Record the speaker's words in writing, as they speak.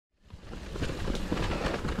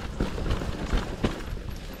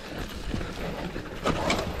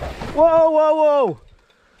Whoa, whoa, whoa!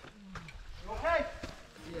 You okay?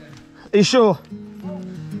 Yeah. Are you sure?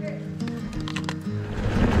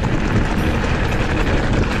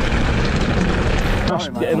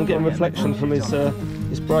 Getting reflection from his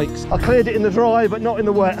brakes. I cleared it in the dry, but not in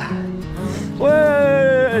the wet.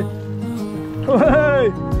 Way!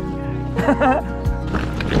 Way!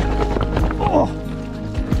 Oh!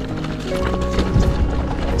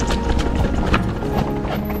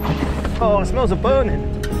 Oh, it smells of burning.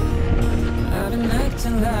 I've been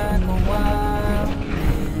acting like a wild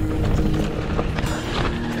man.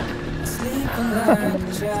 Sleeping like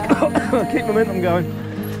a child. Keep momentum going.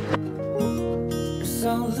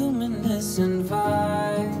 So luminous and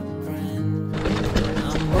vibrant.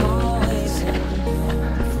 I'm always in the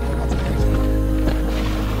mood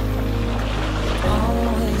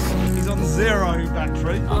for you. He's on 0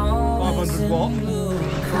 battery, 500 watt.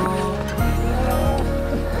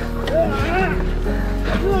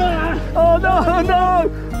 Oh no, no!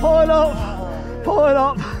 Pile up! Pile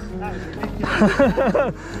up!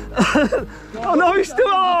 Oh no, he's still...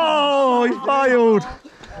 Oh, he failed!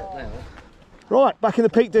 Right, back in the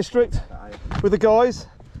Peak District with the guys,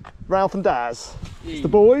 Ralph and Daz. It's the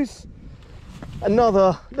boys.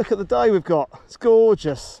 Another, look at the day we've got. It's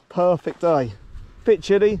gorgeous, perfect day. Bit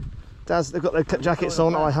chilly. Daz, they've got their jackets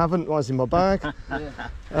on, I haven't, mine's in my bag.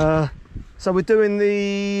 So we're doing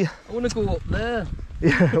the... I want to go up there.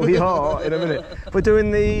 Yeah, we are in a minute. We're doing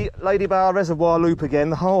the LADYBOWER Reservoir Loop again,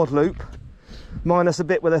 the hard loop, minus a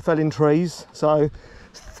bit where they're felling trees. So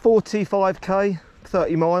 45k,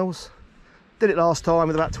 30 miles. Did it last time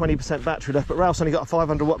with about 20% battery left, but Ralph's only got a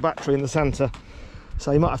 500 watt battery in the Santa,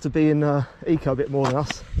 so he might have to be in eco a bit more than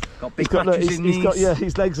us. Got big batteries in these. Yeah,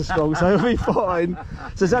 his legs are strong, so he'll be fine.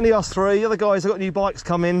 So there's only us three. The other guys have got new bikes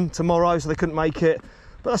coming tomorrow, so they couldn't make it,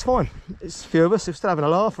 but that's fine. It's a few of us. We're still having a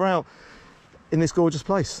laugh. We're out in this gorgeous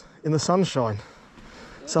place in the sunshine.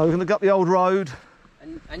 Yeah. So we're going to go up the old road.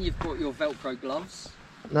 And you've got your Velcro gloves.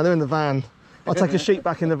 No, they're in the van. I'll take a sheet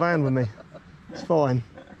back in the van with me. It's fine.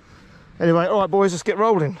 Anyway, all right, boys, let's get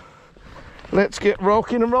rolling. Let's get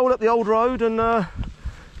rocking and roll up the old road and,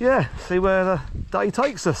 yeah, see where the day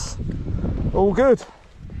takes us. All good.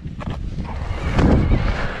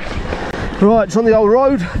 Right, it's on the old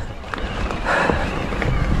road.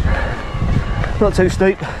 Not too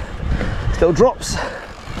steep. Still drops.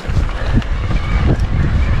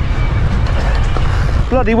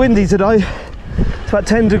 Bloody windy today. It's about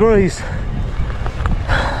 10 degrees.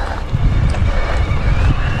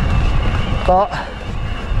 But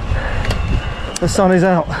the sun is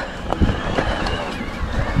out.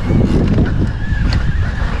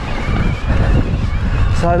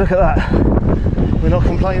 So look at that. We're not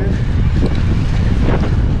complaining.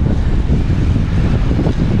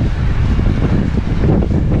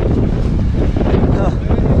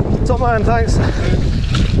 Top man, thanks.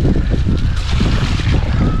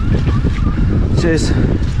 Cheers.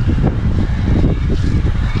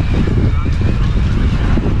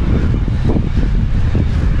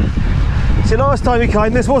 See, last time we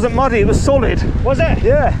came, this wasn't muddy, it was solid. Was it?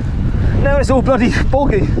 Yeah. Now it's all bloody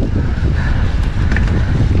boggy.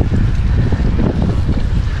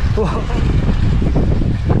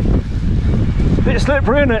 Bit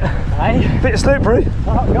slippery, isn't it? Hey? Bit slippery.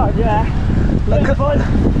 Oh god, yeah.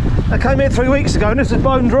 I came here 3 weeks ago and this was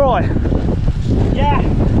bone dry. Yeah.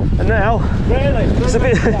 And now, really?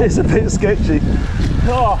 It's a bit sketchy.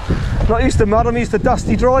 Oh. Not used to mud, I'm used to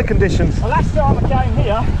dusty, dry conditions. Well, last time I came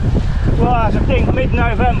here was, I think,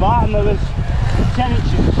 mid-November, and there was 10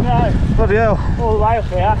 inches of snow. Bloody hell. All the way up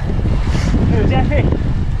here. It was epic.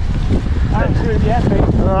 Absolutely epic.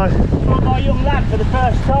 Brought my young lad for the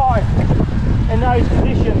first time in those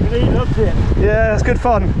conditions, and he loved it. Yeah, that's good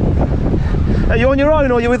fun. Are you on your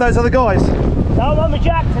own or are you with those other guys? No, I'm on my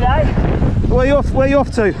jack today. Where are you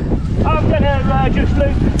off to? I'm going to just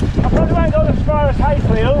loop. I probably won't go as far as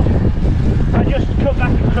Hayfield. I just cut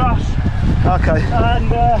back across. Okay. And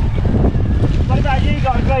what about you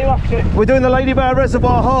guys? Where are you off to? We're doing the LADYBOWER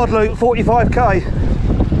Reservoir hard loop, 45k.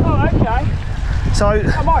 Oh, okay. So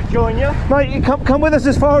I might join you. Mate, you come with us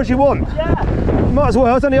as far as you want. Yeah. Might as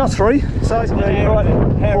well, it's only us three. So Yeah, right.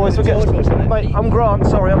 Boys, mate, I'm Grant,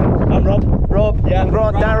 sorry. I'm Rob. Rob. Yeah. I'm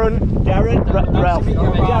Grant. Darren. Ralph.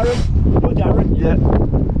 You're Darren. You're Darren. Yeah.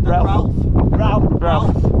 Ralph.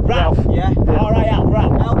 Ralph. Yeah. R-A-L.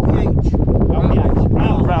 Ralph. L-P-H.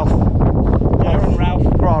 Ralph. Darren, Ralph.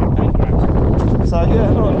 Grant. And Grant. So yeah,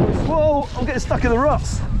 all right. Whoa, I'm getting stuck in the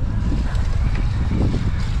ruts.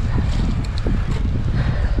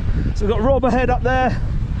 So we've got Rob ahead up there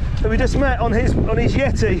that we just met on his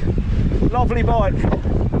Yeti. Lovely bike.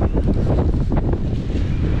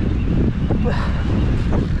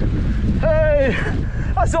 Hey,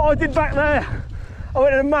 that's what I did back there. I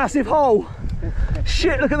went in a massive hole.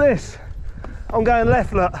 Shit, look at this. I'm going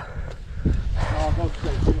left, look.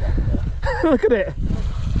 Look at it.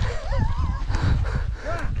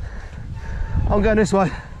 I'm going this way.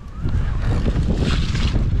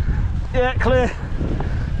 Yeah, clear.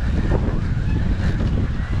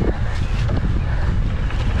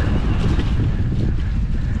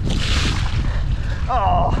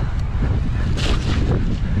 Oh.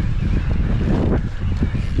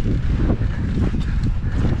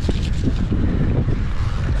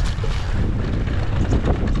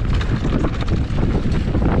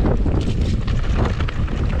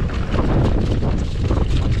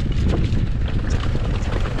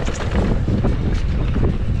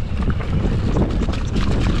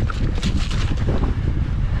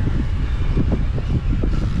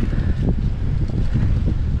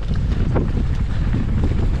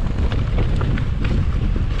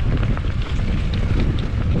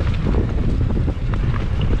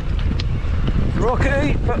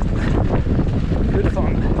 Rocky, but good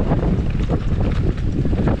fun.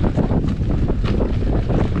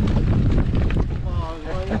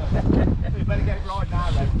 We better get it right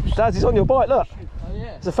now then. Daz, he's on your bike, look. Oh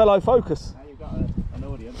yeah. It's a fellow Focus. Now you've got an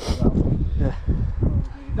audience as well. Yeah.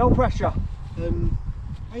 No pressure.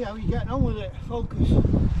 Hey, how are you getting on with it? Focus.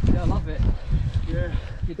 Yeah, I love it. Yeah.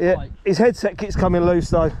 Good Yeah. bike. His headset keeps coming loose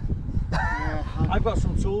though. Yeah. I've got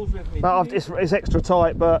some tools with me. It's extra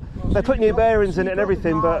tight, but they're putting new bearings in it and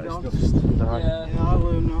everything, but it's just, I don't know. Yeah. Yeah, I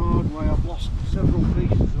learned the hard way. I've lost several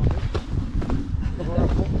pieces of it.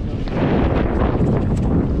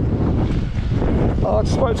 Oh, I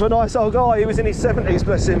just spoke to a nice old guy. He was in his 70s,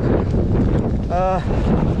 bless him.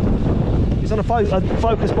 He's on a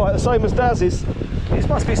Focus bike, the same as Daz's. He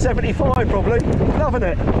must be 75 probably. He's loving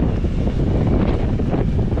it.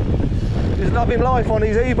 He's loving life on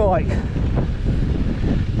his e-bike.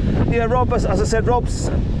 Yeah, Rob, as I said, Rob's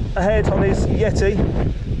ahead on his Yeti,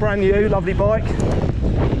 brand new, lovely bike.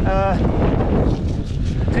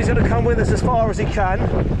 He's going to come with us as far as he can.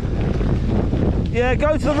 Yeah,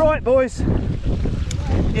 go to the right, boys.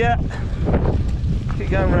 Yeah, keep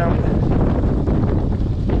going round.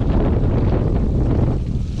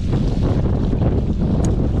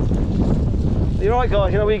 You're right,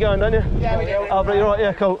 guys. You know where you're going, don't you? Yeah, we do. Lovely. You're right.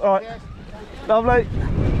 Yeah, cool. All right. Yeah. Lovely.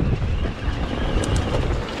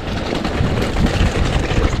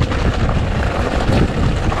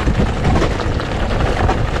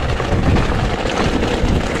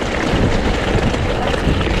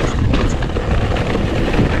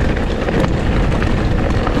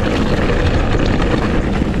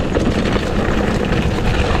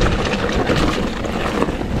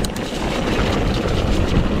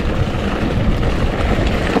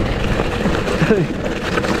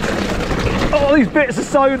 Oh, these bits are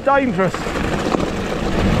so dangerous.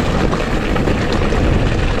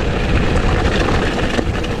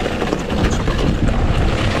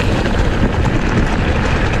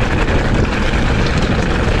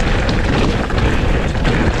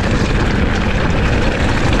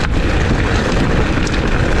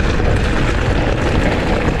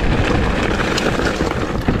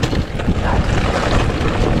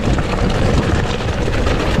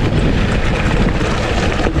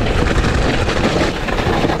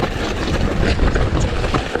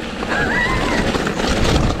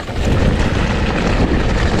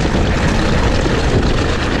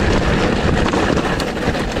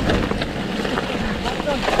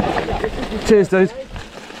 Cheers, dude.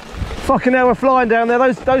 Fucking hell, we're flying down there.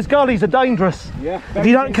 Those gullies are dangerous. Yeah. If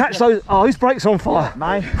you don't catch those, oh, whose brake's on fire?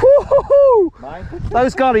 Mine. Woo-hoo-hoo! Mine.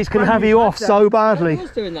 Those gullies can have you off so badly.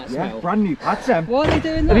 Who's doing that Yeah, smell? brand new pads them. Why are they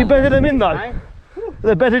doing that? Have you bedded them in though? Mine.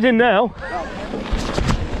 They're bedded in now.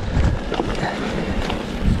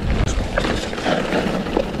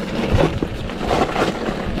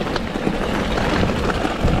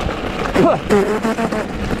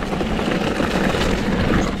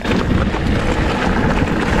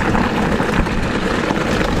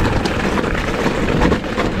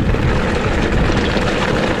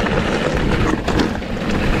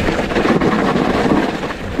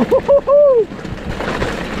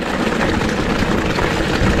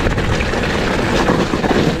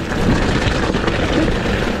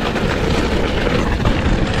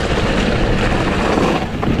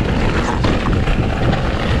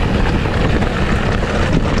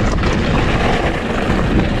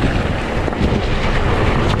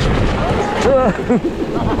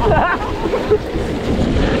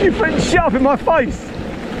 You freaking shut up in my face.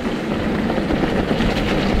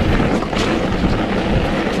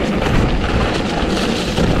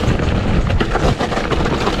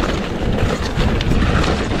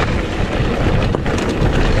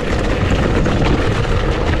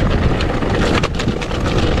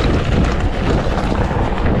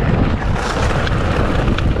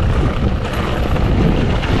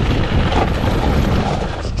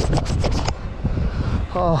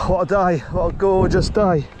 Oh, what a day, what a gorgeous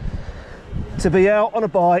day. To be out on a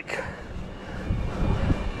bike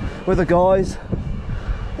with the guys,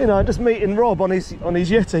 you know, just meeting Rob on his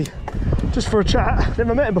Yeti, just for a chat.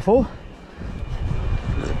 Never met him before.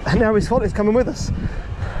 And now he's coming with us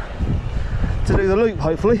to do the loop,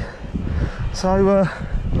 hopefully. So,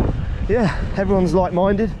 yeah, everyone's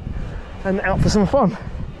like-minded and out for some fun.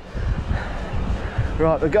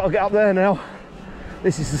 Right, we've got to get up there now.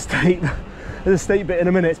 This is the steep. There's a steep bit in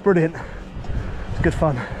a minute. It's brilliant. It's good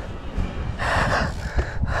fun.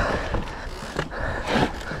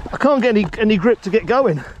 I can't get any grip to get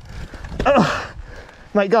going.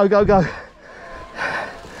 Mate, go, go, go.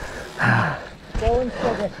 Go and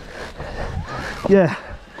steady. Yeah,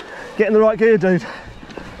 get in the right gear, dude.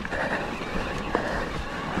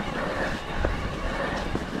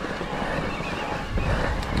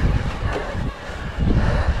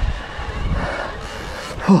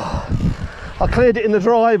 I cleared it in the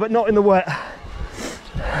dry, but not in the wet.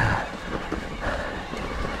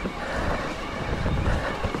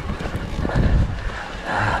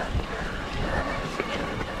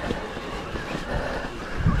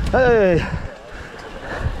 Hey!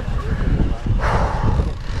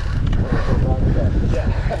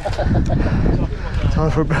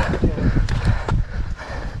 Time for a break.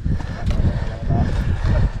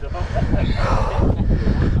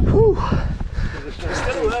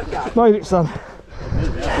 Made it, son.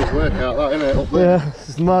 Good workout, that, isn't it? Up there. Yeah, this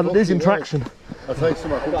is mad. Losing traction. I'll tell you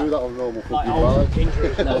something, I couldn't do that on normal footing.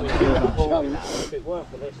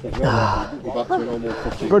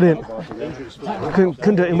 Brilliant.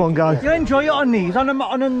 Couldn't do it in one go. You enjoy it on these, on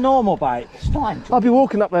a normal bike. It's fine. I'll be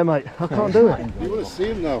walking up there, mate. I can't do it. You want to see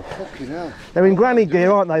them now? Fucking hell. They're in granny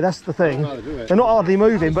gear, aren't they? That's the thing. They're not hardly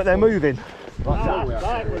moving, but they're moving.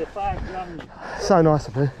 So nice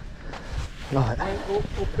of you. Right.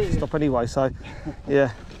 Stop anyway, so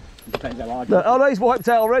yeah. Look, oh, he's wiped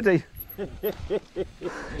out already.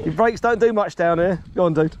 Your brakes don't do much down here. Go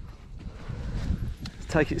on, dude.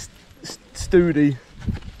 Take it studi.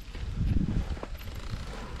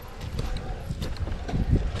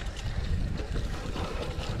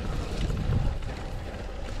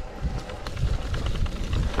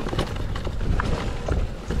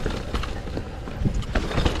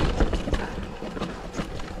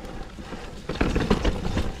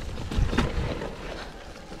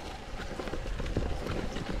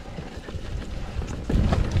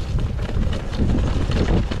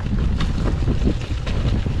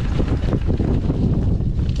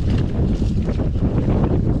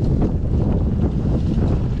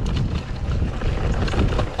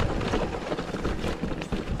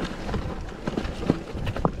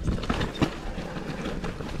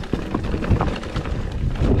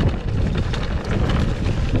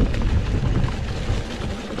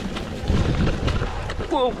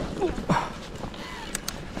 Whoa.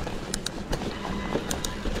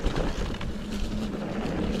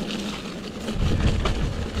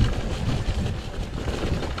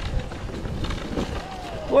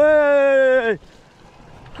 Way!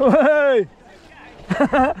 Way!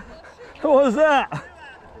 What was that?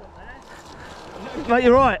 Mate,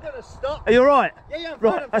 you're right. Are you right? Yeah,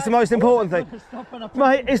 right, that's the most important thing.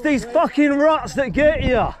 Mate, it's these fucking ruts that get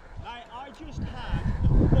you. I just had the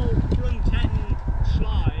full front end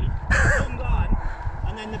slide, come on,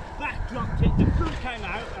 and then the back dropped it, the front came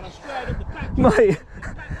out, and I squared up the back. Mate,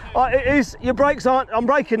 it is, your brakes aren't, I'm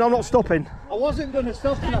braking, I'm not stopping. I wasn't going to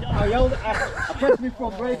stop and I yelled, I pressed my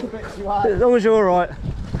front brake a bit too hard. As long as you're all right.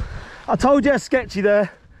 I told you it's sketchy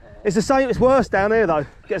there. It's the same, it's worse down here though.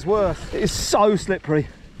 It gets worse. It is so slippery.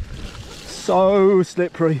 So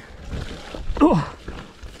slippery. Ugh.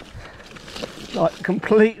 Like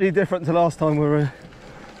completely different to last time we were here.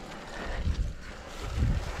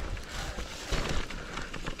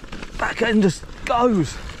 Back end just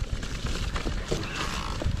goes.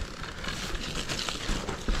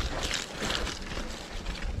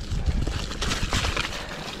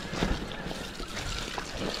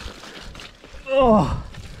 Oh.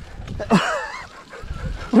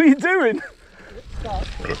 What are you doing?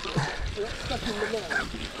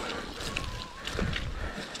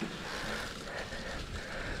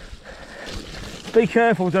 Be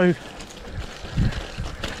careful, dude.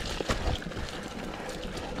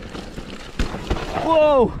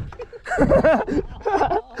 Whoa!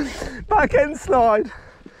 Back end slide.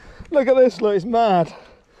 Look at this, look, it's mad.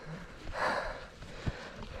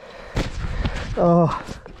 Oh.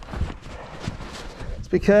 Let's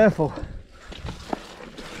be careful.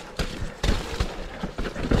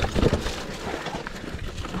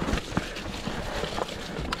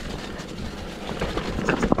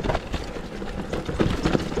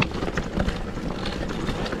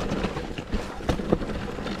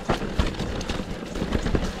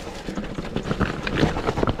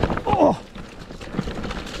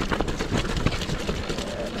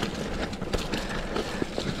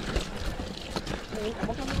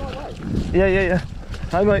 Yeah.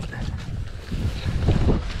 Hey, mate.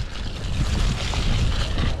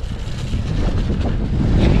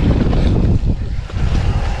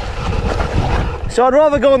 So I'd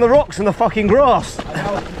rather go on the rocks than the fucking grass. I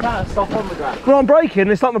know, you can't stop on the grass. When I'm braking,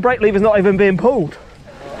 it's like my brake lever's not even being pulled.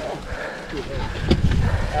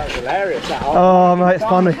 That was hilarious, that. Oh, mate, it's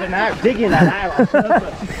funny. Been out digging that out on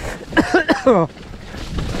purpose.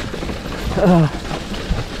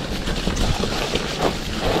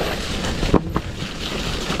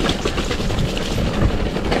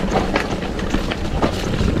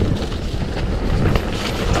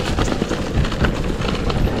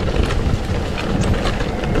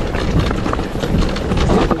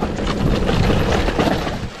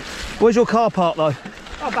 Where's your car park though?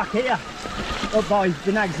 Oh, back here. Up by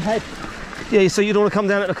the Nag's Head. Yeah, so you don't want to come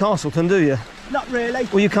down at the Castleton, do you? Not really.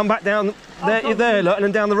 Well, you come back down there, you're there, look, and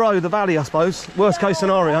then down the road, the valley, I suppose. Worst case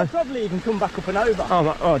scenario. I'll probably even come back up and over. Oh,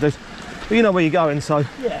 right, all right, dude. Well, you know where you're going, so.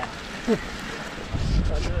 Yeah.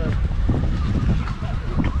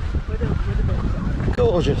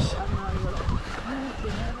 Gorgeous.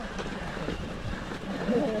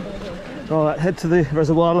 All right, head to the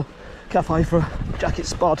Reservoir Cafe for a jacket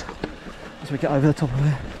spud as we get over the top of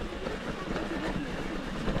it.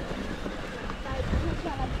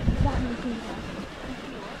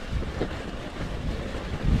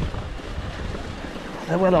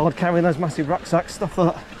 They're well hard carrying those massive rucksacks, stuff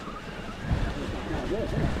like that.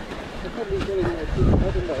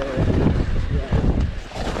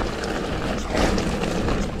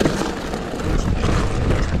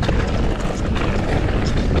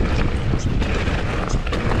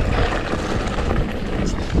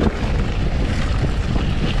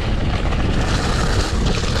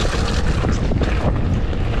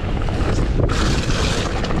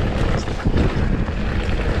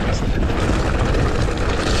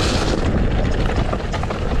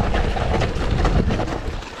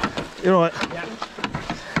 You're right. Yeah.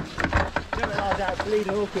 You don't realise how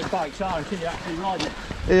bleeding awkward bikes are until you actually ride it.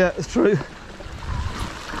 Yeah, it's true.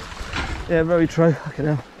 Yeah, very true. Okay,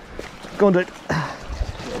 now. Go on, dude.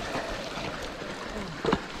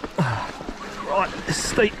 Right, it's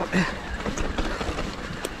steep up here.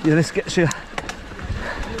 Yeah, this gets you.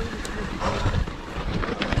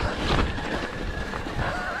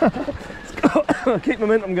 Keep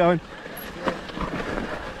momentum going.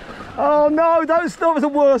 Oh no, don't stop, it's the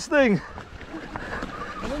worst thing.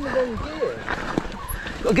 I'm in the wrong gear.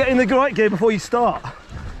 Got to get in the right gear before you start.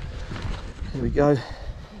 Here we go.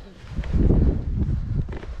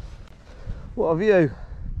 What a view.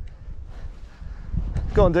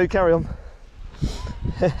 Go on, dude, carry on.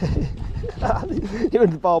 You're in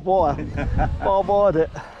the barbed wire. Barbed wired it.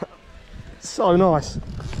 So nice.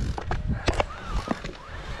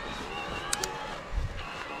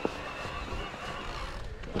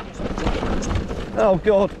 Oh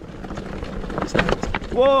God.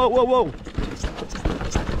 Whoa, whoa, whoa.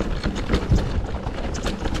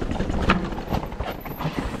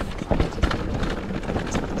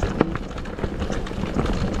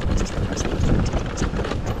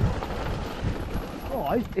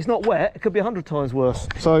 Why? It's not wet, it could be 100 times worse.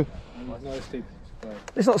 So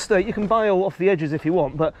it's not steep, you can bail off the edges if you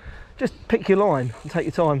want, but just pick your line and take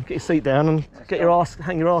your time, get your seat down and get your ass,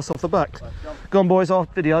 hang your ass off the back. Go on boys, our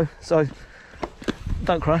video, so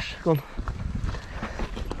don't crash, go on.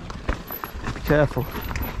 Be careful.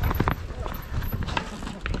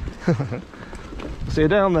 See you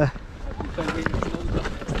down there.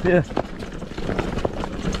 Yeah.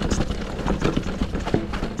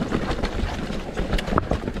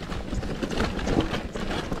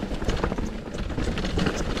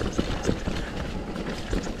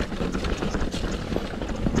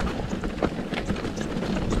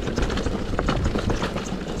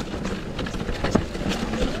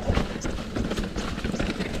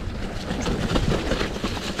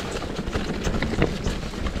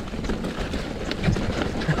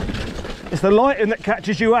 It's the lighting that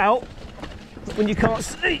catches you out when you can't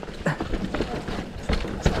see.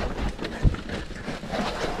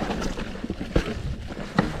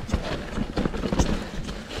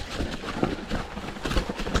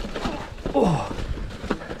 Oh.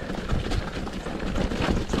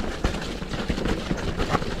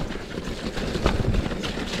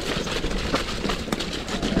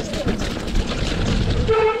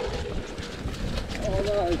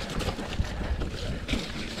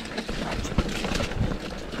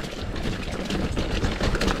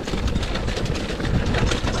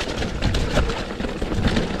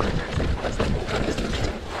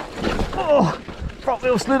 Front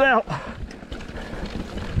wheel slid out.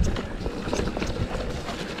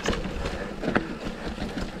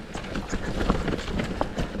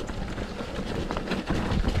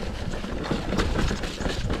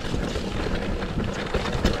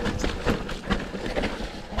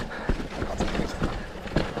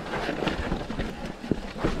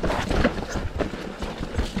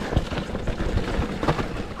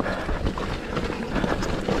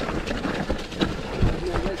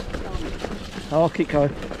 I'll keep going.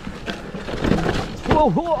 Whoa,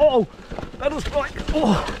 whoa, whoa. Pedal strike.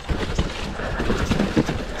 Oh.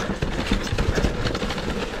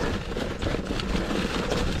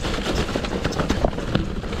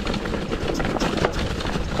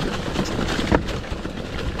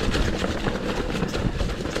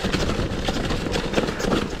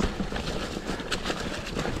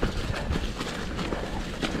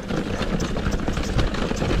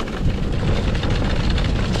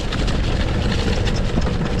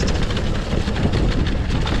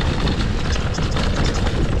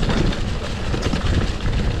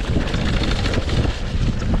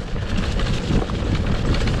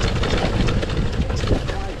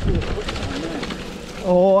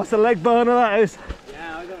 Oh, that's a leg burner, that is.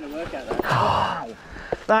 Yeah, I'm going to work out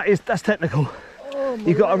that. That's technical. Oh,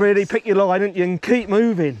 you've got to really pick your line, haven't you, and keep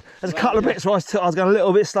moving. There's a couple of bits where I was going a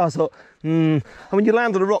little bit slow. I thought, and when you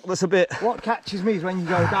land on a rock that's a bit... What catches me is when you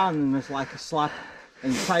go down and there's like a slab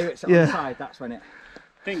and you play it on the side, that's when it...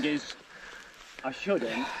 Thing is, I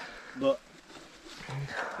shouldn't, but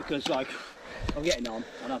because like, I'm getting on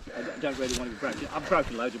and I don't really want to be broken. I've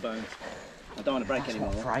broken loads of bones. I don't want to break That's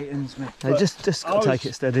anymore. What frightens me. No, just got to take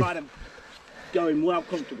it steady. I was going well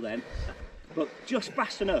comfortable then, but just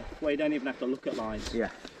fast enough where you don't even have to look at lines. Yeah.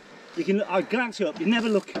 You can. I glance up. You never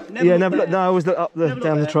look. Never look. No, I always look up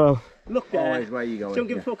down the trail. Look there. Always where you go. Don't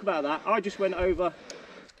give a fuck about that. I just went over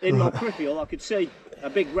in my peripheral. I could see a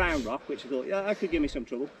big round rock, which I thought, yeah, that could give me some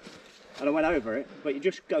trouble, and I went over it. But you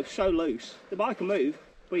just go so loose. The bike can move,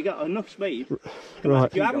 but you got enough speed. Right.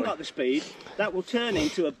 If you haven't got the speed, that will turn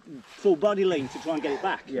into a full body lean to try and get it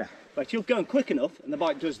back. Yeah. But if you're going quick enough and the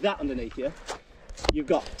bike does that underneath you, you've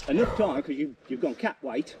got enough time because you've gone cap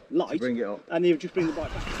weight, light, Bring it up. and you just bring the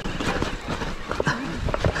bike back.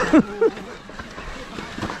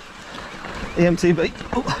 EMTB.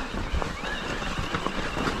 Oh.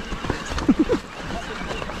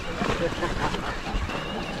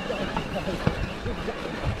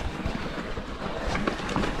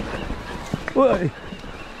 Whoa.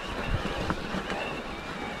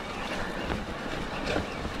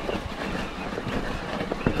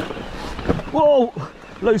 Whoa!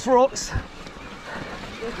 Loose rocks.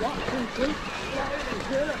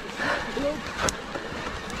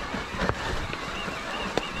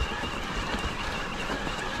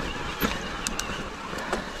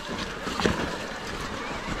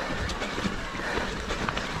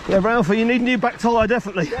 Yeah, Ralphie, you need a new back tyre,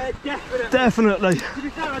 definitely. Yeah, definitely. Definitely. To be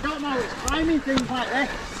fair, I don't know, it's climbing things like this.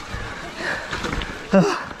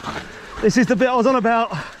 This is the bit I was on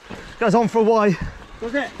about. Goes on for a while.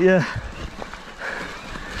 Does it? Yeah.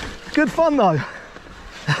 Good fun though.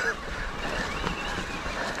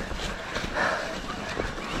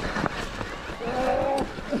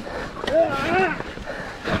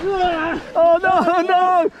 Oh no,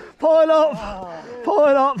 no! Pile up!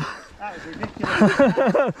 Pile up! That was ridiculous.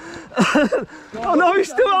 Oh no, he's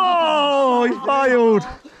still... Oh, he failed!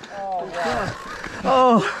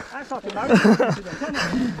 Oh, That's like a motor incident, isn't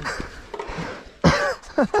it?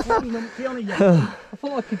 I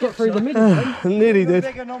thought I could get through the middle. nearly did.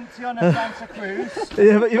 Big and umpty on a Dancer Cruise.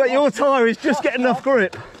 Yeah, but your tyre is just getting enough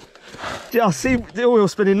grip. Yeah, I see the oil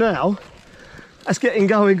spinning now. That's getting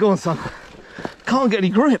going. Go on, son. Can't get any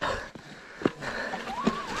grip.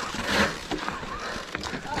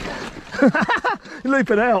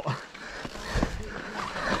 Loop it out.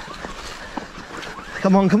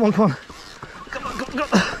 Come on, come on, come on. Come on, come on,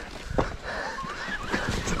 come on.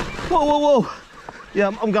 Whoa, whoa, whoa.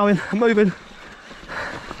 Yeah, I'm going, I'm moving.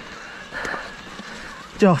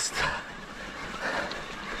 Just.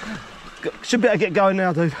 Should be able to get going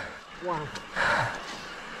now, dude. Wow.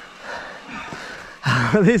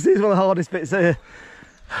 This is one of the hardest bits here.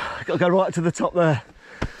 Got to go right to the top there.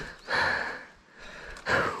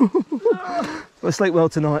 We'll sleep well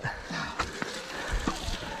tonight.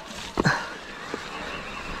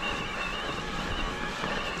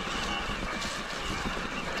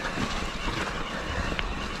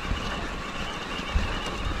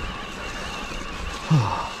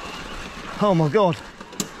 Oh my God.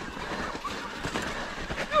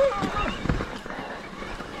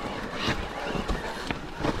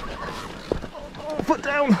 Foot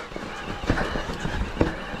down.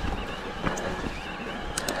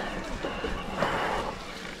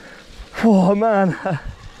 Oh man,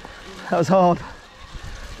 that was hard.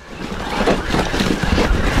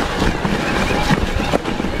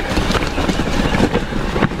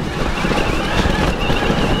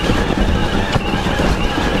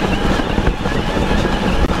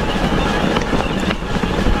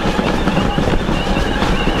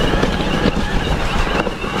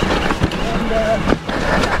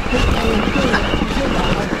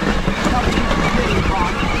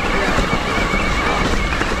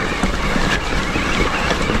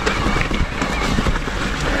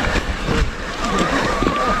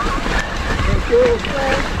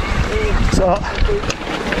 start.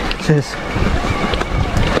 Cheers.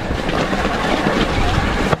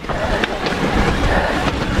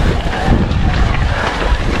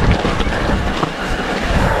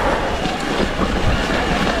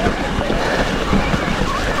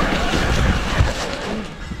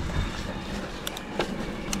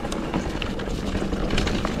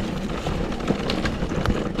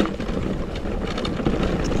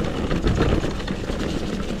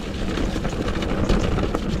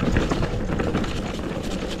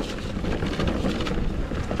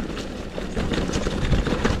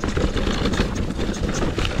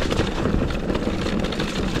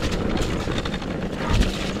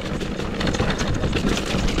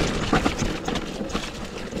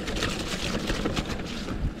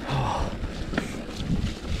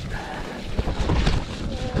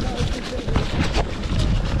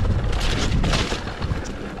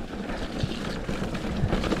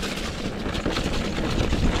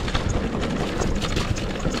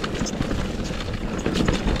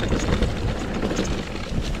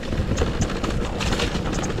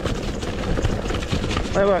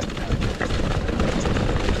 Wait, wait.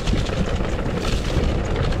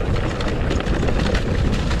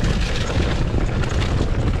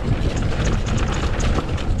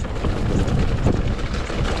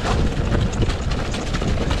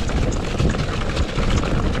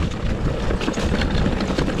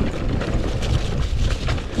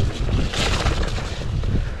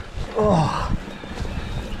 Oh.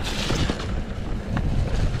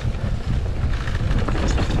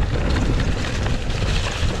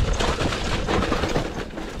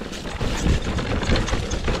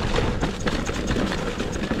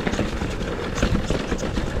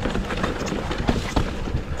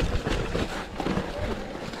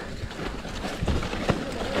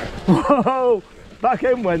 Whoa! Back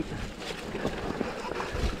in went.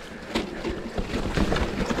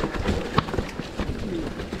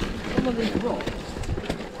 Some of these rocks.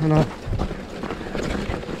 I know.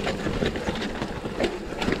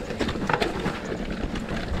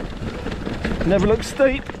 Never looks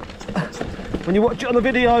steep when you watch it on the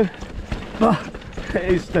video, but it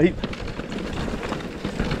is steep.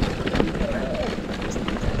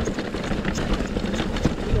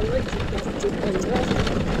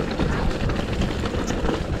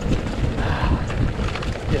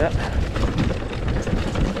 Yeah.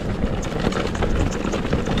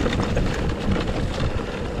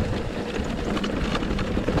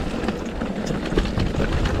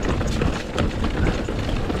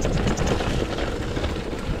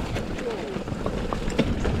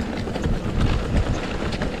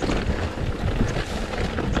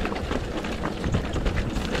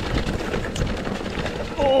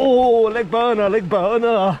 Oh, leg burner, leg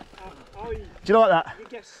burner. Do you like that?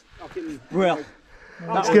 Well,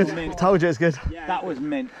 That's good. Told you it's good. Yeah, that was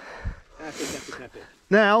mint. epic.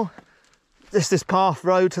 Now, this path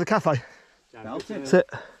road to the cafe. That's it.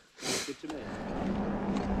 Good to me.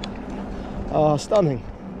 Oh, stunning.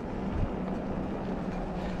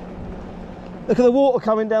 Look at the water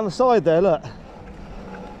coming down the side there, look.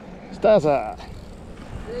 Stars that.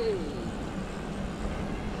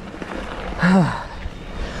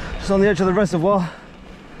 Just on the edge of the reservoir.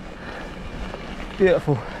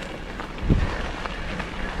 Beautiful.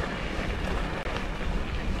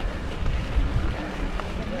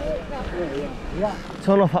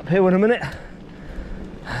 Turn off up here in a minute.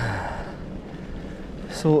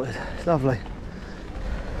 Sorted. It's lovely.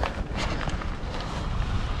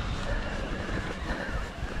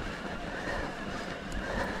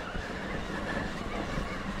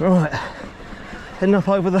 Right, heading up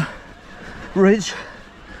over the ridge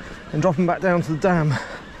and dropping back down to the dam.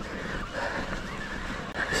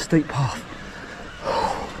 Steep path.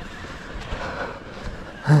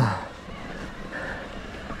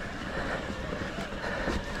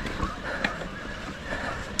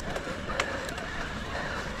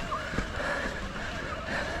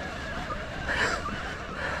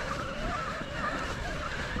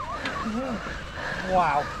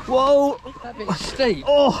 Wow. Whoa! That bit's steep.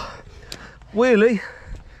 Oh! Wheelie.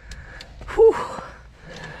 Whew.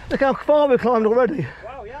 Look how far we climbed already.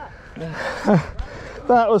 Wow, yeah.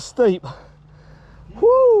 That was steep.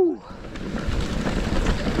 Woo!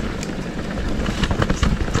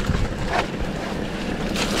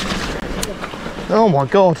 Oh my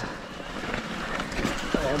God.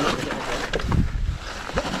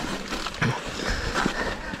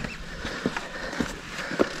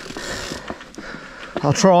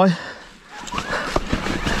 I'll try.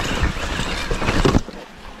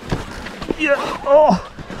 Yeah,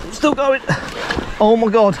 oh, still going. Oh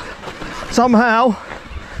my God. Somehow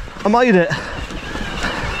I made it.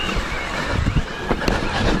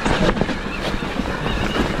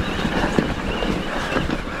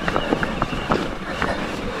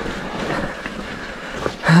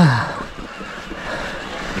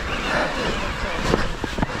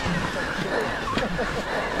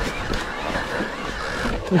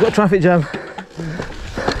 We've got a traffic jam.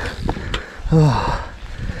 Oh.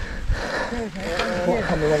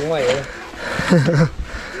 Come the wrong way here.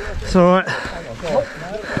 It's alright.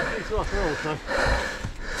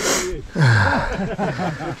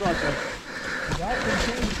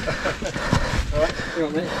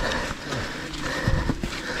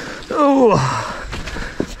 Oh,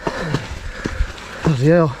 bloody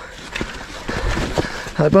hell.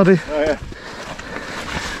 Hey buddy. Oh yeah.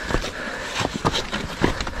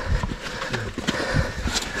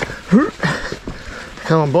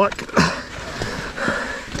 Come on, bike.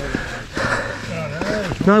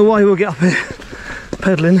 No way we'll get up here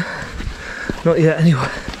pedalling. Not yet, anyway.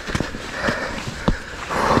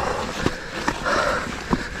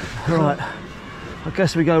 Right, I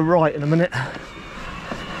guess we go right in a minute.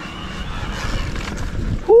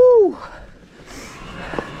 Woo!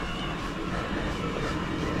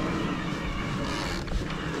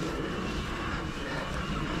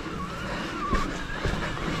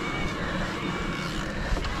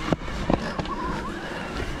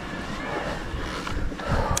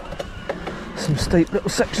 Some steep little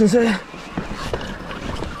sections here.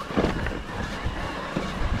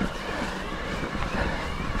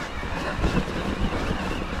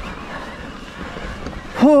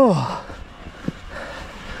 Oh.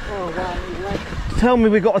 Tell me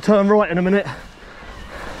we've got to turn right in a minute.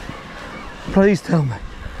 Please tell me.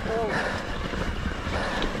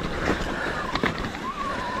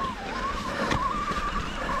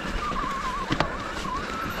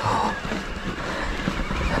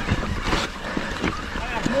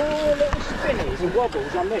 And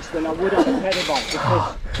wobbles on this than I would on a pedal bike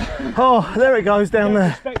because Oh, there it goes down you don't there.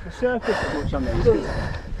 respect the surface as much on these.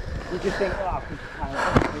 You just think, oh,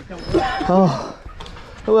 Oh,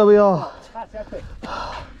 look where we are. that's epic.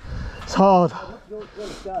 It's hard.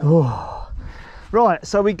 Oh. Right,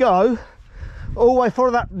 so we go all the way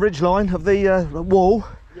through that ridge line of the wall,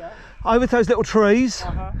 over to those little trees,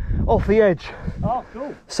 off the edge. Oh,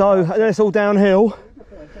 cool. So and then it's all downhill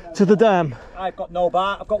to the dam. I've got no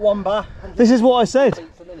bar, I've got one bar. This is what I said.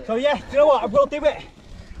 So yeah, do you know what, I will do it.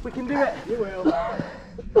 We can do it. You will.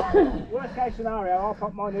 Worst case scenario, I'll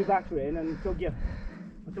pop my new battery in and tug you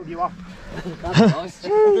off. That's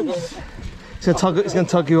nice. It's going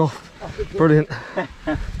to tug you off. Brilliant.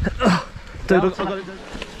 Dude, I've got it.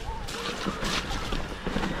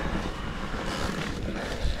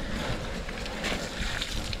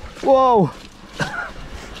 Whoa!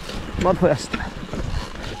 Mudfest.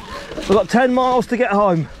 We've got 10 miles to get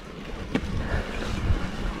home.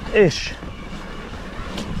 Ish.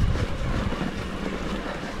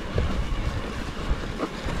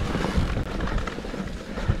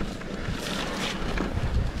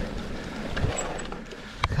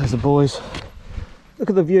 There's the boys. Look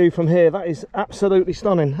at the view from here, that is absolutely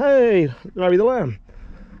stunning. Hey, Larry the Lamb.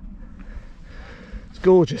 It's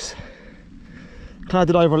gorgeous.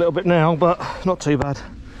 Clouded over a little bit now, but not too bad.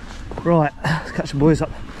 Right, let's catch the boys up.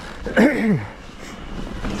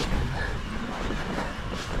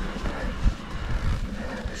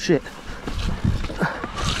 Shit.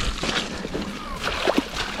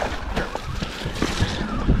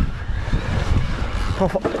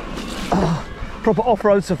 Proper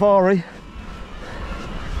off-road safari.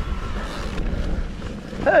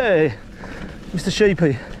 Hey, Mr.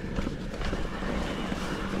 Sheepy.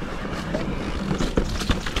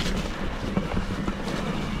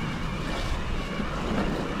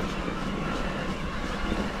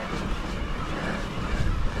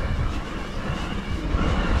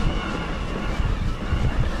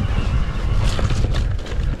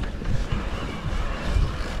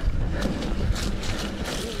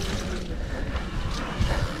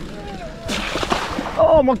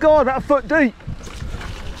 Oh my God, that foot deep.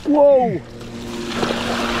 Whoa.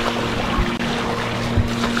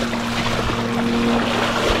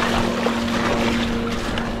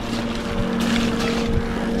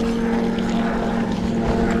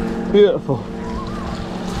 Beautiful.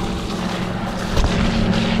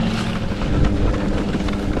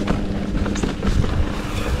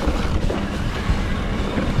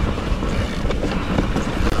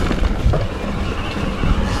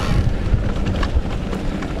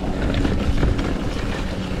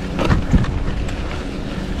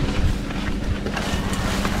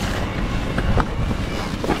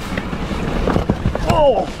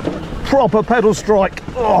 Oh, proper pedal strike.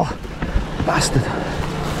 Oh, bastard.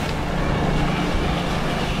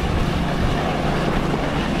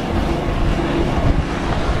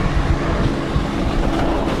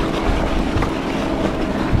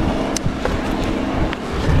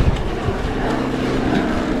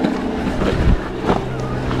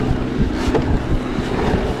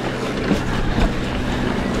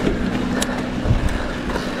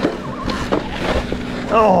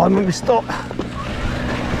 Oh, I made me stop.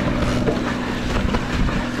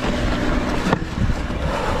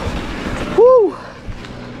 Woo!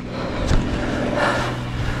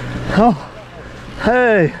 Oh,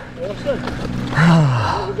 hey!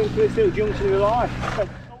 Awesome. We've been through this little junction of your life.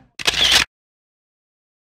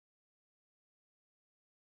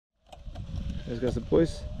 There goes the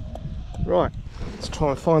boys. Right, let's try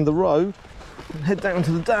and find the road and head down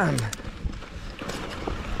to the dam.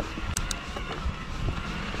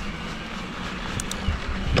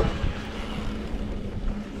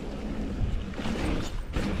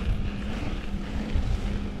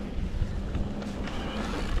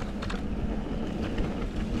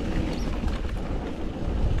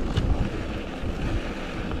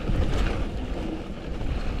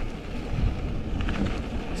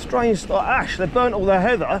 Strange, like ash, they burnt all their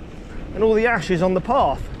heather and all the ashes on the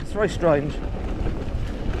path. It's very strange.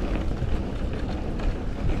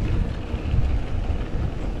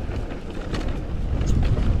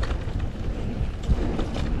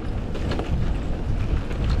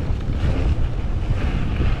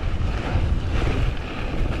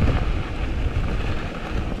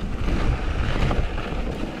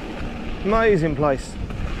 Amazing place.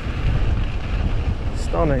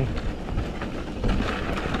 Stunning.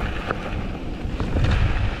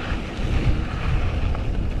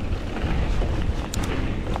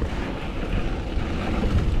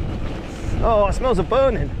 Oh, it smells of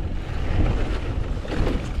burning.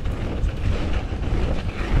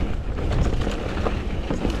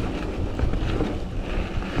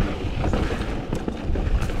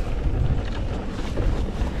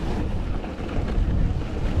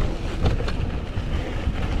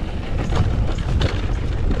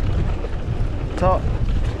 Top.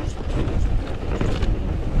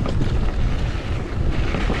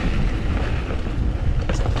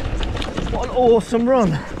 What an awesome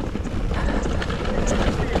run.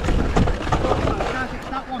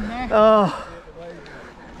 Oh,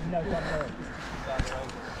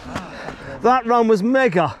 that run was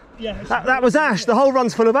mega. Yeah, that was ash. The whole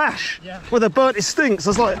run's full of ash. Yeah. Where they burnt it stinks. I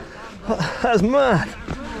was like, that was mad.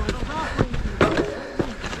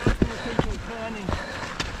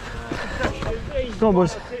 Go on,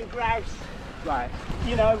 boys. Right,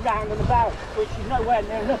 you know, round and about, which is nowhere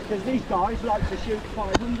near enough because these guys like to shoot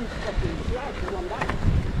 500 fucking grouses on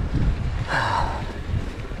that.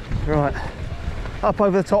 Right. Up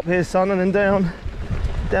over the top here, son, and then down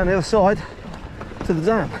the other side to the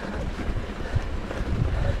dam.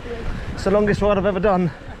 It's the longest ride I've ever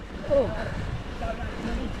done.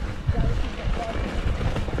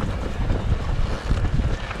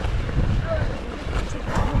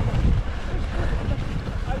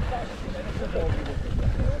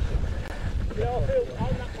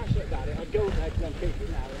 I'd go there and keep it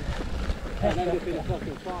now and end up in a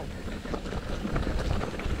fucking fight.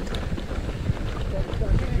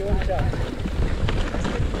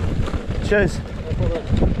 Cheers.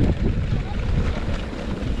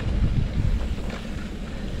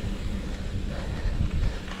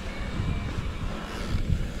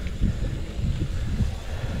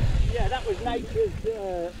 Yeah, that was nature's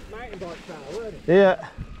mountain bike trail, wasn't it? Yeah.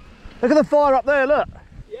 Look at the fire up there, look.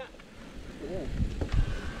 Yeah.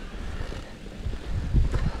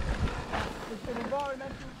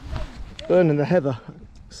 Burning the heather.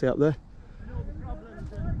 See up there.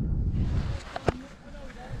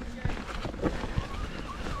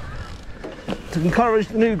 To encourage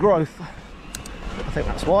the new growth. I think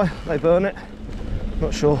that's why they burn it.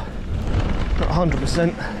 Not sure. Not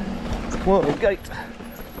 100%. Whoa, gate.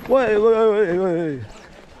 Wait.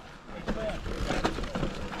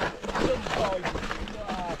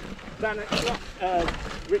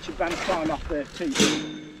 Richard Van's time off there too.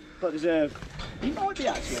 But there's he might be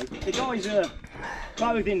actually. The guy's a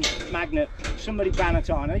clothing magnate, somebody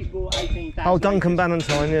Bannatyne. He's bought 18,000. Oh, Duncan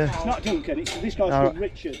Bannatyne, yeah. It's not Duncan, this guy's called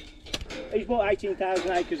Richard. He's bought 18,000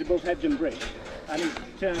 acres above Hebden Bridge and he's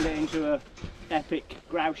turned it into a epic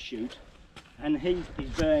grouse shoot. And he's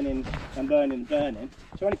burning and burning and burning.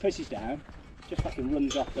 So when he pisses down, just fucking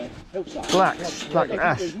runs off the hillside. Black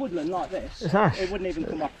ash. If it was woodland like this, It's ash. it wouldn't even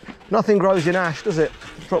come off. Nothing grows in ash, does it?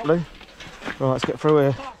 Properly. Right, let's get through here.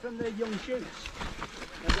 Apart from the young shoots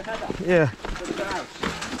of the heather Yeah. for the grouse.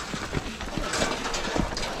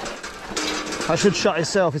 That should shut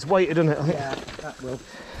itself. It's weighted, isn't it? I think. Yeah, that will.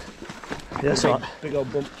 Yeah, that's right. Big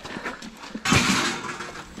old bump.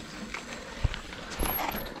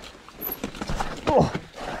 Oh.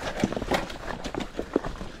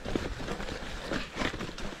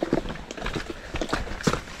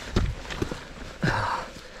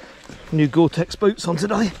 New Gore-Tex boots on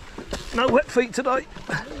today. No wet feet today.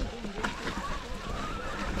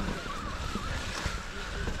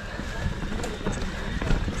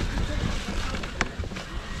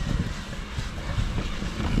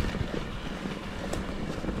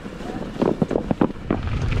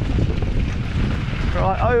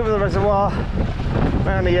 over the reservoir,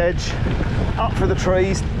 round the edge, up through the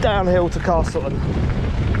trees, downhill to Castleton.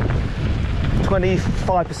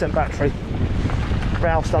 25% battery.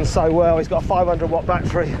 Ralph's done so well, he's got a 500 watt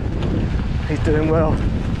battery. He's doing well.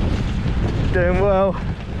 Doing well.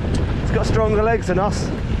 He's got stronger legs than us.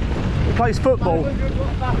 He plays football. 500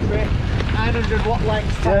 watt battery, 900 watt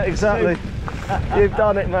legs. Yeah, exactly. You've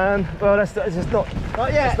done it, man. Well, it's just not.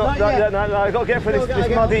 Not yet, Not not yet. No, I've got to get through this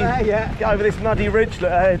muddy. Get over this muddy ridge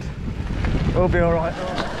ahead. We'll be all right.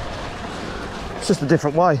 It's just a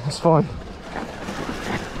different way. It's fine.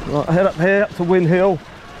 Right, head up here, up to Win Hill,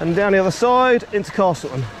 and down the other side into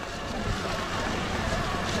Castleton.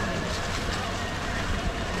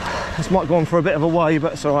 This might go on for a bit of a way,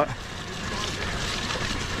 but it's all right.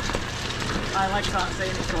 I like that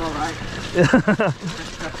saying it's all right.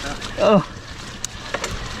 Oh.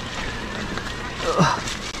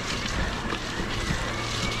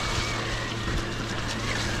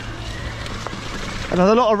 And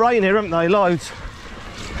there's a lot of rain here, haven't they? Loads.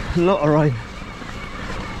 A lot of rain.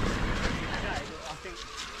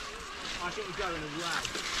 I think we're going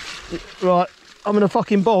around. Right, I'm in a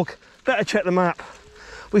fucking bog. Better check the map.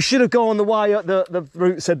 We should have gone the way the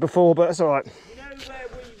route said before, but it's all right. You know where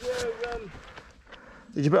we were?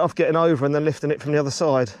 Did you better off getting over and then lifting it from the other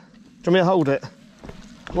side? Do you want me to hold it?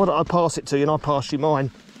 Why don't I pass it to you and I'll pass you mine?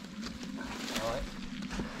 All right.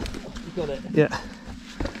 You got it? Yeah.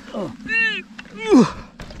 Oh.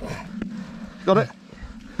 Got it?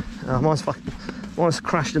 Oh, mine's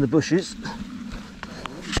crashed in the bushes.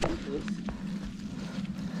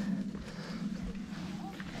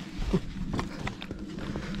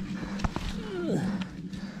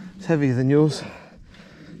 It's heavier than yours.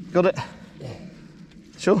 Got it?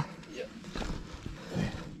 Sure? Yeah.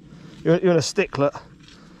 You're in a sticklet.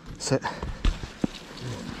 That's it.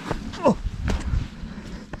 Oh.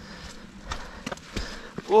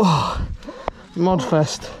 Oh.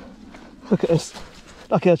 Mudfest. Look at this.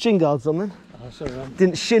 Lucky our chin guards on then. Oh, sorry,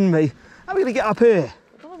 Didn't shin me. How are we going to get up here?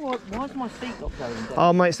 I don't know why's my seat not going down?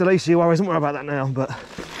 Oh mate, it's the least of your worries. Don't worry about that now, but...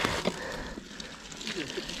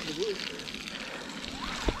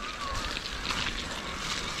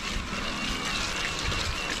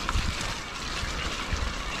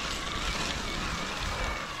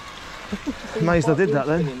 Amazed I did that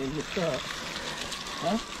then.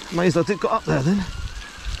 Amazed I got up there then.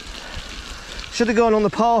 Should have gone on the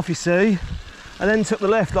path, you see, and then took the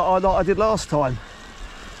left like I did last time.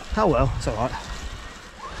 Oh well, it's all right.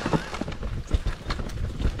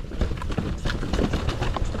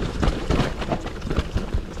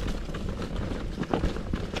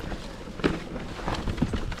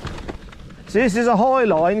 So this is a high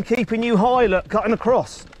line keeping you high, look, cutting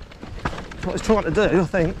across. That's what it's trying to do, I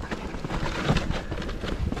think.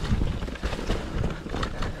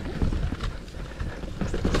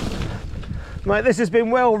 Mate, this has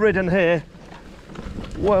been well ridden here.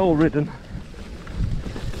 Well ridden.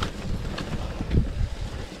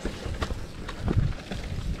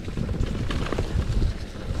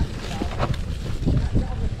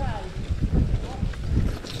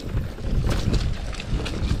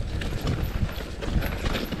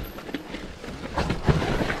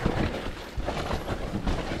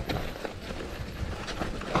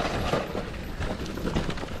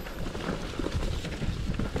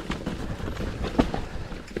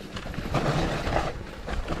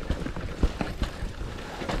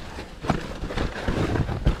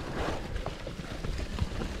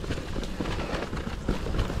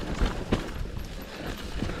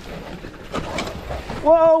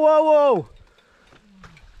 Whoa, whoa, whoa!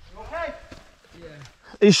 You okay? Yeah.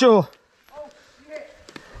 Are you sure? Oh, shit.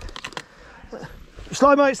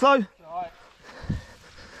 Slow, mate, slow. All right.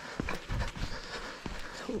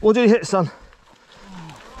 What did you hit, son?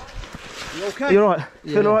 You okay? You alright?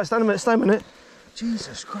 Yeah. Feel alright? Stand a minute, stay a minute.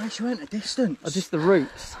 Jesus Christ, you went a distance. Just the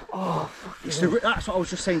roots. Oh, that's what I was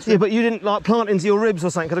just saying to Yeah, but you didn't like plant into your ribs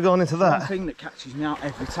or something, could have gone into One that. thing that catches me out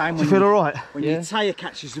every time. Do you feel alright? When your tyre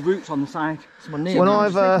catches the roots on the side. It's my knee. When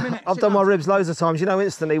Just take a minute, I've sit done my down. ribs loads of times, you know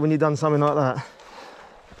instantly when you've done something like that.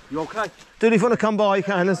 You okay? Dude, if you want to come by, you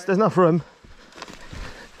can, there's enough room.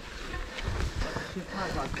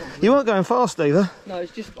 You weren't going fast either. No,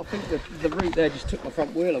 it's just, I think the root there just took my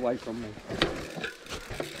front wheel away from me.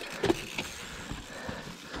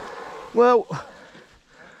 Well,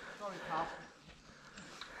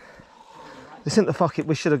 this isn't the fuck it,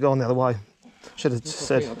 we should have gone the other way. Should have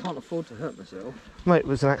said, I can't afford to hurt myself. mate, it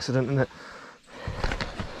was an accident, isn't it?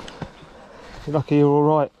 You're lucky you're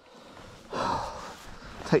alright.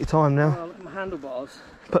 Take your time now. Oh, look at my handlebars.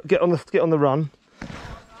 But get on the run.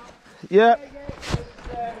 Yeah.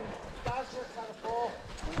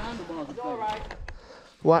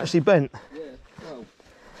 Well, actually bent. Yeah,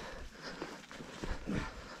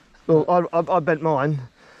 well. Well, I bent mine,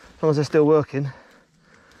 as long as they're still working.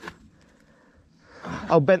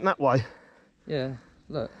 Oh, bent that way. Yeah,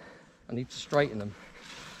 look, I need to straighten them.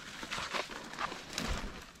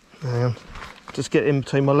 Hang on. Just get in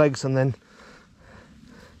between my legs and then...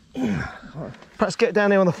 Perhaps get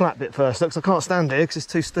down here on the flat bit first, because I can't stand here because it's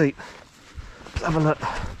too steep. Let's have a look.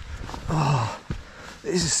 Oh,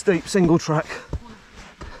 this is steep, single track.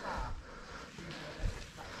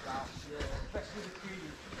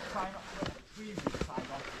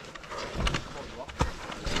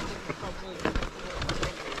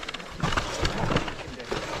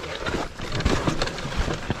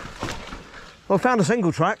 Well, I found a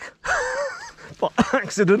single track by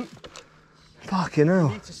accident. Fucking hell.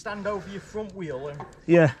 You need to stand over your front wheel and...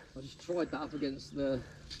 Yeah. I just tried that up against the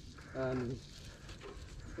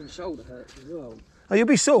shoulder hurts as well. Oh, you'll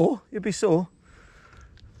be sore. You'll be sore.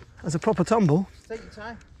 That's a proper tumble. Take your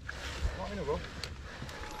time. Not in a rush.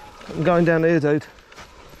 I'm going down here, dude.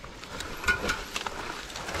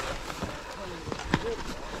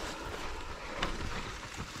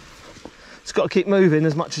 Just got to keep moving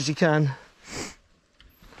as much as you can.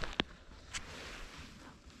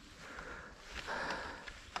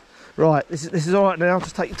 Right, this is all right now.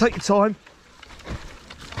 Just take your time.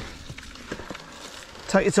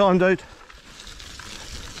 Take your time, dude.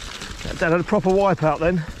 Dad had a proper wipe out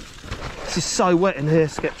then. This is so wet in here,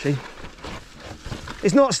 sketchy.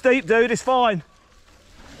 It's not steep, dude. It's fine.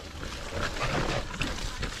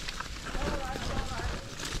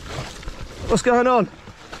 What's going on?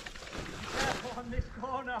 On this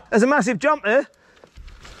corner. There's a massive jump here.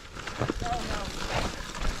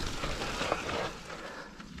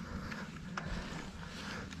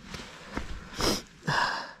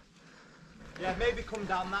 Yeah, maybe come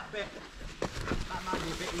down that bit. That might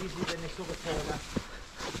be a bit easier than this other corner.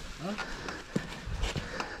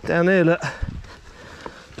 Huh? Down here, look.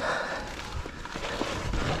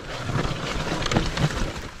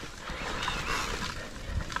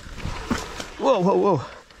 Whoa, whoa, whoa.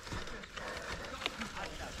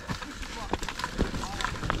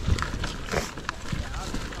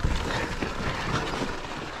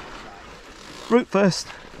 Root first.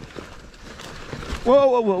 Whoa,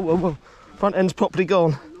 whoa, whoa, whoa, whoa. Front end's properly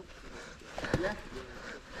gone. Yeah.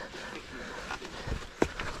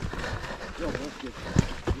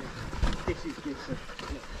 This is good.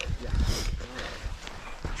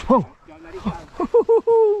 Whoa. Don't let it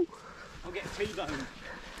go. I'll get T-boned.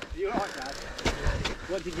 Are you alright, Dad?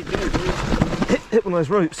 What did you do? Hit one of those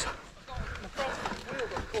roots.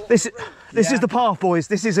 This is the path, boys.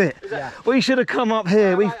 This is it. Yeah. We should have come up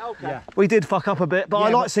here. Yeah. We did fuck up a bit, but I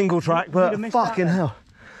Yeah, like but single track. we'd But have missed fucking that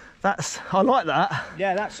then. hell, I like that.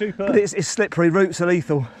 Yeah, that's super. But it's slippery. Roots are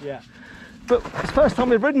lethal. Yeah. But it's the first time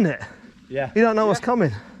we've ridden it. Yeah. You don't know what's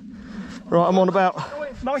coming. Right, I'm on about.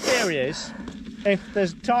 My theory is, if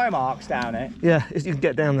there's tyre marks down it, Yeah, you can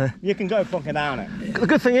get down there. you can go fucking down it. The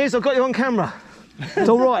good thing is I've got you on camera. It's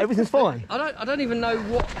all right. Everything's fine. I don't even know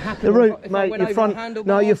what happened. The route, if I mate. went Your over front. the handlebars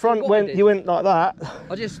No, your or front what I went. did. You went like that.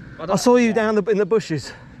 I I saw you down in the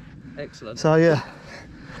bushes. Excellent. So yeah.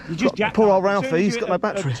 You just jack Poor old knife. As Ralphie, soon as he's you got hit no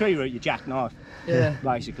battery. A tree root, you jackknife. Yeah.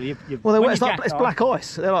 Basically, Well, when it's you like it's jackknife- black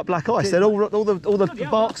ice. They're like black ice. They're all the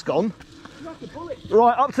bark's gone.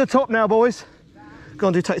 Right, up to the top now, boys. Go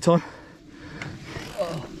on, take your time.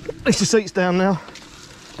 At least your seat's down now.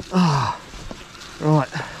 Ah, right.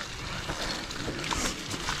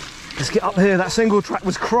 Let's get up here. That single track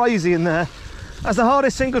was crazy in there. That's the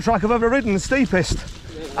hardest single track I've ever ridden, the steepest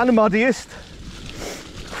and the muddiest.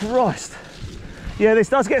 Christ. Yeah, this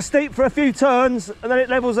does get steep for a few turns and then it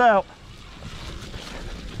levels out.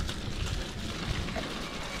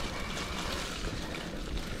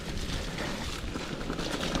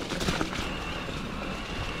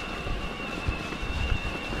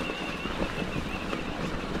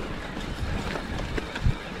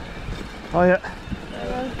 Oh yeah.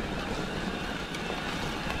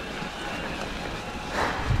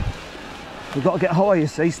 We've got to get high, you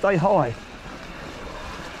see, stay high.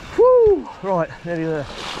 Woo! Right, nearly there.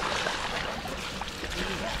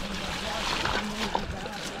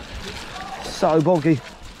 So boggy.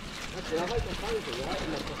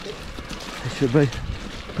 It should be.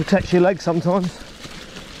 Protects your legs sometimes.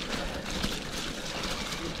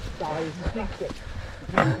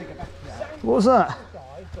 What was that?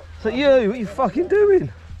 Is that you? What are you fucking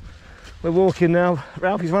doing? We're walking now.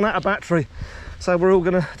 Ralphie's run out of battery, so we're all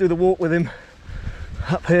gonna do the walk with him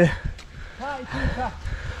up here.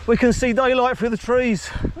 We can see daylight through the trees.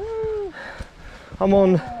 I'm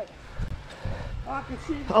on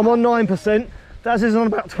 9%. Daz is on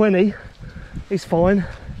about 20. He's fine.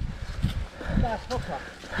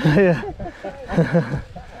 Yeah.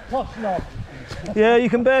 Yeah, you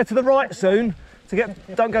can bear to the right soon to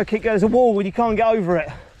get. Don't go keep going. There's a wall and you can't get over it.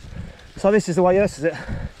 So this is the way. This is it.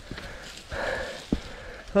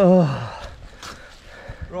 Oh.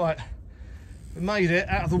 Right, we made it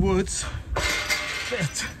out of the woods.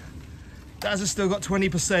 Daz has still got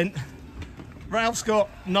 20%. Ralph's got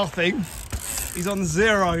nothing. He's on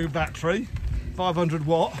 0 battery, 500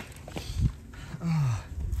 watt. Where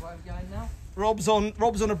are we going now? Rob's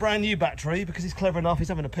on a brand new battery because he's clever enough. He's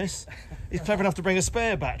having a piss. He's clever enough to bring a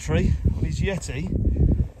spare battery on his Yeti.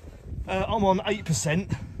 I'm on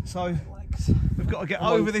 8%, so we've got to get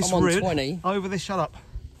over this ridge. 20. Over this. Shut up!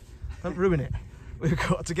 Don't ruin it. We've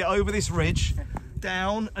got to get over this ridge,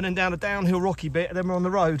 down and then down a downhill rocky bit, and then we're on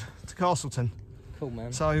the road to Castleton. Cool,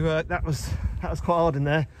 man. So that was quite hard in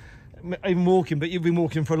there. Even walking, but you've been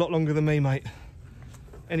walking for a lot longer than me, mate.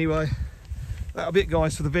 Anyway, that'll be it,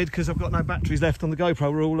 guys, for the vid, because I've got no batteries left on the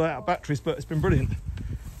GoPro. We're all out of batteries, but it's been brilliant.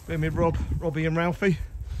 Been with Robbie and Ralphie.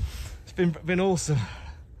 It's been awesome.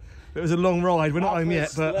 It was a long ride. We're not home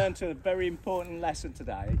yet, but learned a very important lesson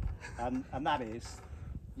today, and that is,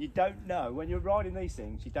 you don't know when you're riding these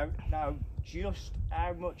things. You don't know just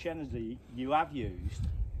how much energy you have used.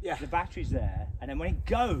 Yeah. The battery's there, and then when it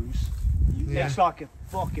goes, it's like a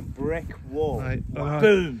fucking brick wall. Mate,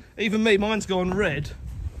 Boom. even me, mine's gone red.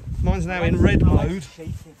 Mine's now in red mode.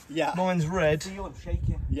 Yeah. Mine's red. I'm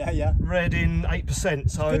shaking. Yeah. Red in 8%,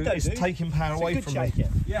 so Good though, it's dude. taking power It's a away good from shake me. it.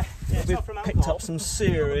 Yeah. It's We've not from picked alcohol. up some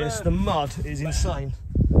serious. The mud is insane.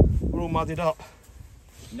 We're all mudded up,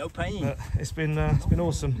 No pain. but it's been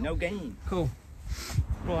awesome. No gain. Cool.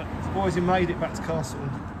 Right, the boys have made it back to Castleton.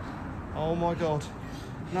 Oh my god.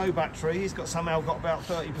 No battery. He's somehow got about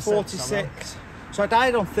 30%. 46. somehow. So I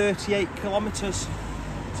died on 38 kilometres.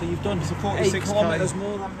 So you've done It's a 8 46K. kilometres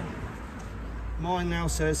more than me. Mine now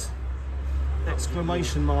says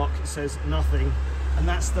exclamation mark. It says nothing, and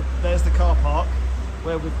there's the car park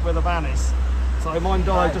where the van is. So mine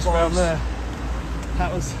died Right, just boys. around there.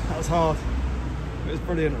 That was hard. It was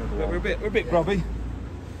brilliant. But we're a bit grubby.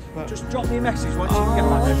 But Just drop me a message once you get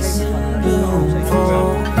back.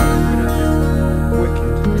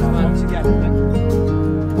 wicked. Once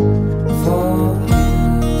again.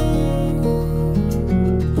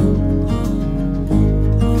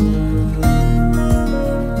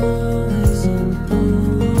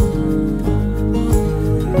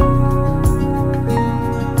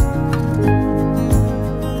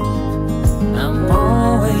 I'm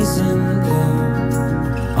always in the